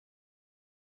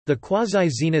The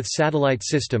Quasi-Zenith Satellite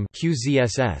System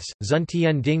 (QZS)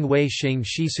 Zuntian-Ding-Wei Xing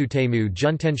Shisutemu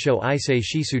Juntensho Ise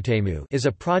Shisutemu is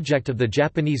a project of the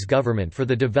Japanese government for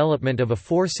the development of a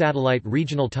 4-satellite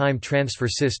regional time transfer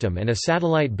system and a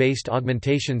satellite-based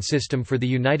augmentation system for the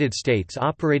United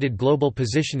States-operated Global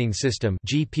Positioning System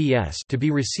 (GPS) to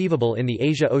be receivable in the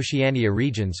Asia-Oceania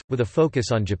regions, with a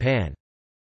focus on Japan.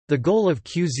 The goal of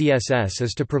QZS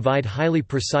is to provide highly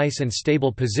precise and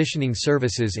stable positioning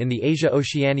services in the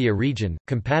Asia-Oceania region,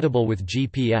 compatible with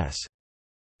GPS.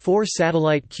 4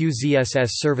 satellite QZS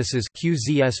services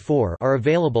QZS-4 are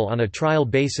available on a trial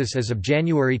basis as of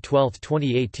January 12,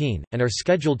 2018, and are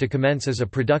scheduled to commence as a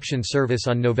production service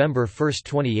on November 1,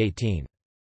 2018.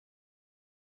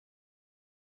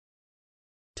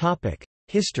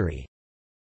 History.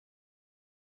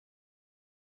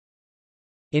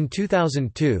 In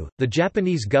 2002, the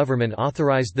Japanese government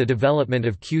authorized the development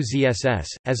of QZS,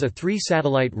 as a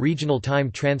 3-satellite regional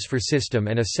time transfer system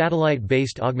and a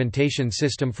satellite-based augmentation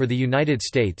system for the United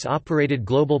States-operated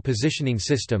Global Positioning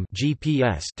System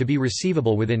 (GPS) to be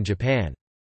receivable within Japan.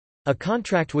 A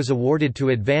contract was awarded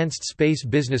to Advanced Space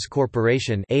Business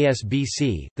Corporation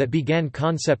 (ASBC), that began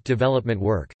concept development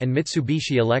work, and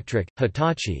Mitsubishi Electric,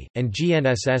 Hitachi, and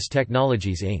GNSS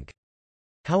Technologies Inc.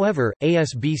 However,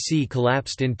 ASBC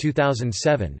collapsed in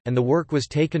 2007, and the work was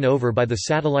taken over by the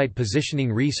Satellite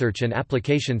Positioning Research and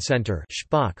Application Center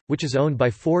 (SPAC), which is owned by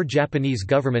 4 Japanese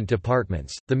government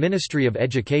departments: the Ministry of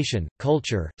Education,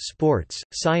 Culture, Sports,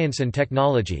 Science and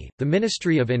Technology, the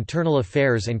Ministry of Internal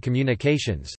Affairs and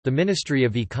Communications, the Ministry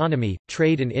of Economy,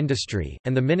 Trade and Industry,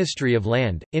 and the Ministry of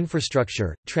Land,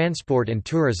 Infrastructure, Transport and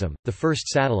Tourism. The first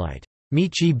satellite,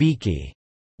 Michibiki,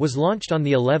 was launched on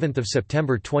the 11th of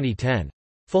September 2010.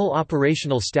 Full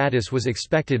operational status was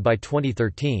expected by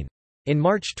 2013. In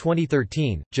March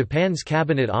 2013, Japan's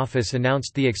Cabinet Office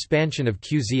announced the expansion of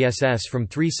QZS from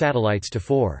 3 satellites to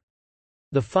 4.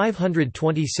 The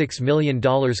 $526 million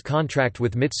contract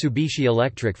with Mitsubishi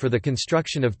Electric for the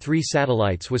construction of 3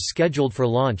 satellites was scheduled for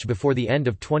launch before the end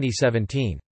of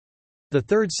 2017. The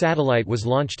 3rd satellite was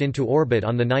launched into orbit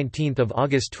on 19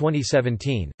 August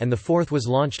 2017, and the 4th was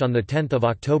launched on 10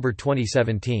 October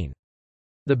 2017.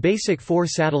 The basic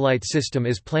 4-satellite system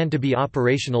is planned to be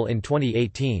operational in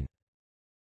 2018.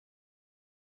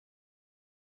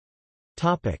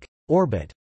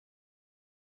 Orbit.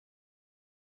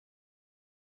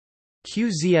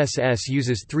 QZS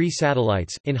uses 3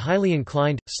 satellites, in highly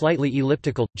inclined, slightly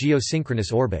elliptical,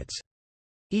 geosynchronous orbits.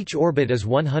 Each orbit is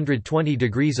 120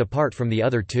 degrees apart from the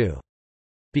other 2.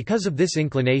 Because of this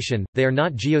inclination, they are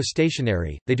not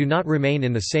geostationary, they do not remain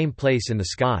in the same place in the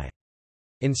sky.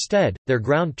 Instead, their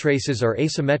ground traces are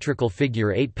asymmetrical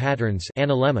figure-8 patterns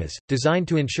analemmas, designed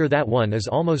to ensure that one is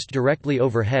almost directly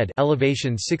overhead,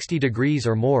 elevation 60 degrees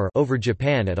or more, over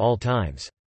Japan at all times.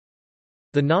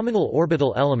 The nominal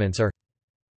orbital elements are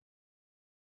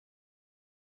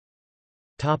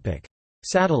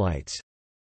Satellites.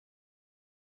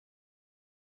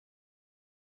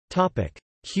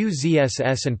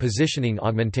 QZS and positioning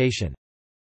augmentation.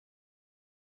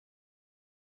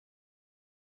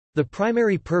 The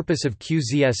primary purpose of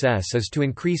QZS is to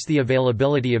increase the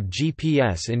availability of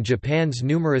GPS in Japan's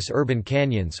numerous urban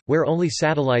canyons, where only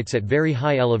satellites at very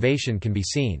high elevation can be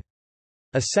seen.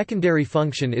 A secondary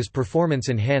function is performance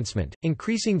enhancement,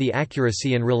 increasing the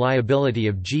accuracy and reliability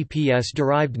of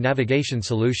GPS-derived navigation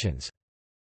solutions.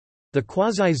 The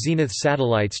quasi-zenith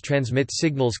satellites transmit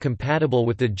signals compatible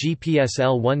with the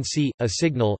GPS-L1C, a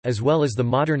signal, as well as the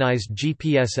modernized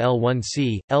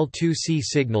GPS-L1C, L2C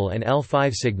signal and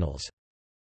L5 signals.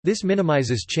 This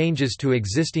minimizes changes to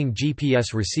existing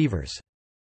GPS receivers.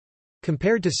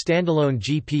 Compared to standalone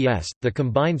GPS, the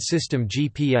combined system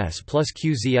GPS plus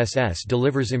QZS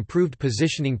delivers improved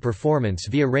positioning performance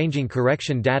via ranging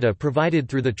correction data provided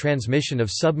through the transmission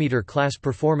of submeter-class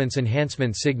performance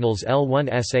enhancement signals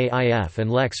L1SAIF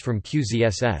and LEX from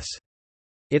QZS.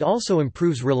 It also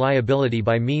improves reliability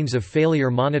by means of failure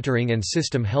monitoring and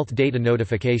system health data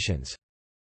notifications.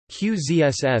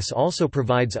 QZS also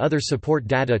provides other support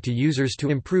data to users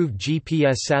to improve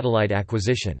GPS satellite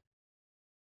acquisition.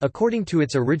 According to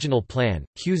its original plan,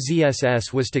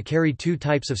 QZS was to carry 2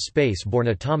 types of space-borne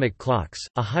atomic clocks,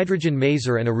 a hydrogen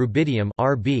maser and a rubidium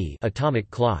 (Rb) atomic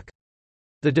clock.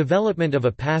 The development of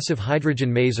a passive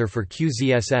hydrogen maser for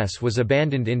QZS was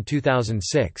abandoned in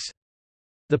 2006.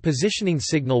 The positioning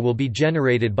signal will be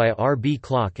generated by a Rb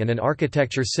clock and an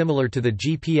architecture similar to the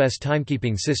GPS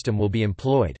timekeeping system will be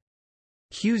employed.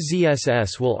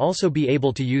 QZSS will also be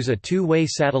able to use a two-way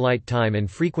satellite time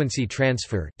and frequency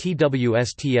transfer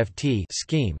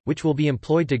scheme, which will be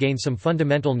employed to gain some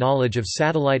fundamental knowledge of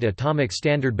satellite atomic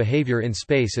standard behavior in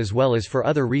space as well as for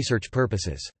other research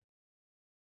purposes.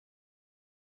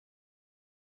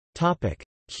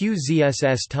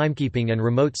 QZSS timekeeping and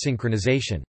remote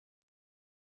synchronization.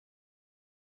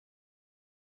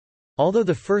 Although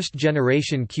the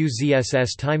first-generation QZSS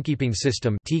timekeeping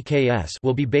system (TKS)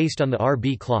 will be based on the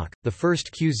RB clock, the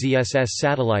first QZSS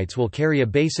satellites will carry a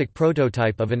basic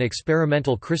prototype of an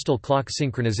experimental crystal clock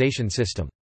synchronization system.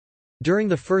 During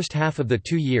the first half of the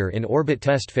 2-year in-orbit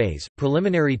test phase,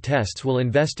 preliminary tests will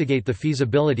investigate the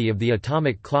feasibility of the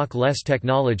atomic clock-less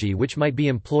technology which might be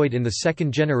employed in the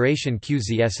second-generation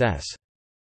QZSS.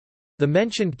 The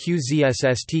mentioned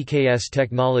QZSS-TKS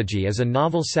technology is a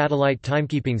novel satellite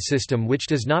timekeeping system which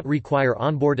does not require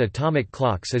onboard atomic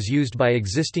clocks as used by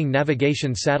existing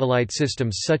navigation satellite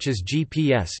systems such as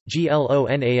GPS,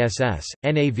 GLONASS,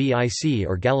 NAVIC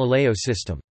or Galileo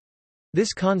system.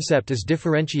 This concept is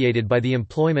differentiated by the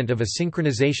employment of a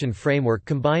synchronization framework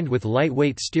combined with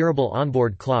lightweight steerable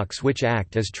onboard clocks which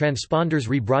act as transponders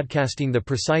rebroadcasting the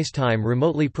precise time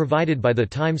remotely provided by the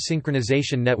time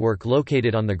synchronization network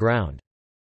located on the ground.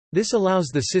 This allows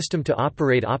the system to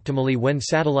operate optimally when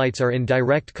satellites are in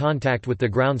direct contact with the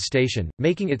ground station,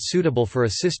 making it suitable for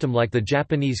a system like the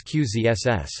Japanese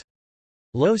QZSS.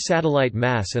 Low satellite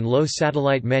mass and low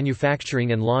satellite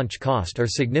manufacturing and launch cost are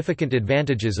significant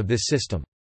advantages of this system.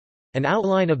 An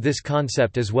outline of this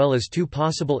concept as well as two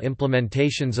possible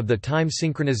implementations of the time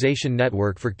synchronization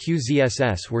network for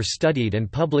QZSS were studied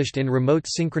and published in Remote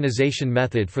Synchronization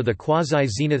Method for the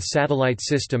Quasi-Zenith Satellite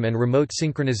System and Remote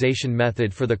Synchronization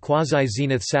Method for the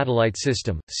Quasi-Zenith Satellite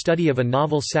System, study of a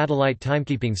novel satellite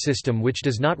timekeeping system which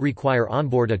does not require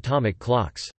onboard atomic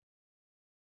clocks.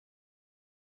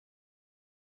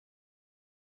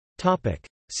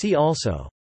 See also: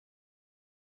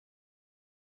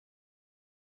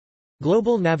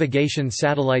 Global Navigation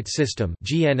Satellite System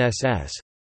 (GNSS),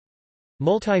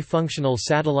 Multifunctional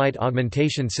Satellite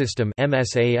Augmentation System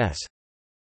 (MSAS),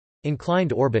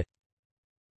 Inclined Orbit.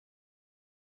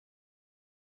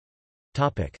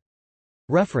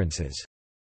 References.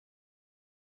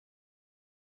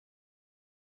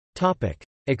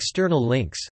 External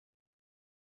links.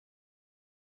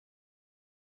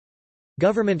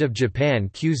 Government of Japan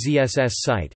QZSS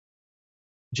site,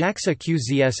 JAXA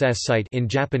QZSS site in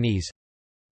Japanese,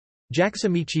 JAXA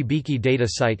Michibiki data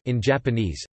site in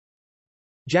Japanese,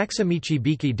 JAXA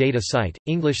Michibiki data site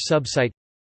English subsite,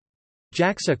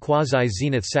 JAXA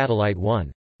Quasi-Zenith Satellite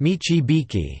 1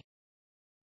 Michibiki,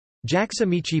 JAXA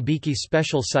Michibiki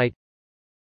special site,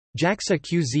 JAXA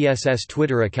QZSS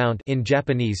Twitter account in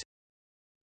Japanese,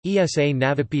 ESA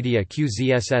Navipedia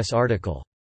QZSS article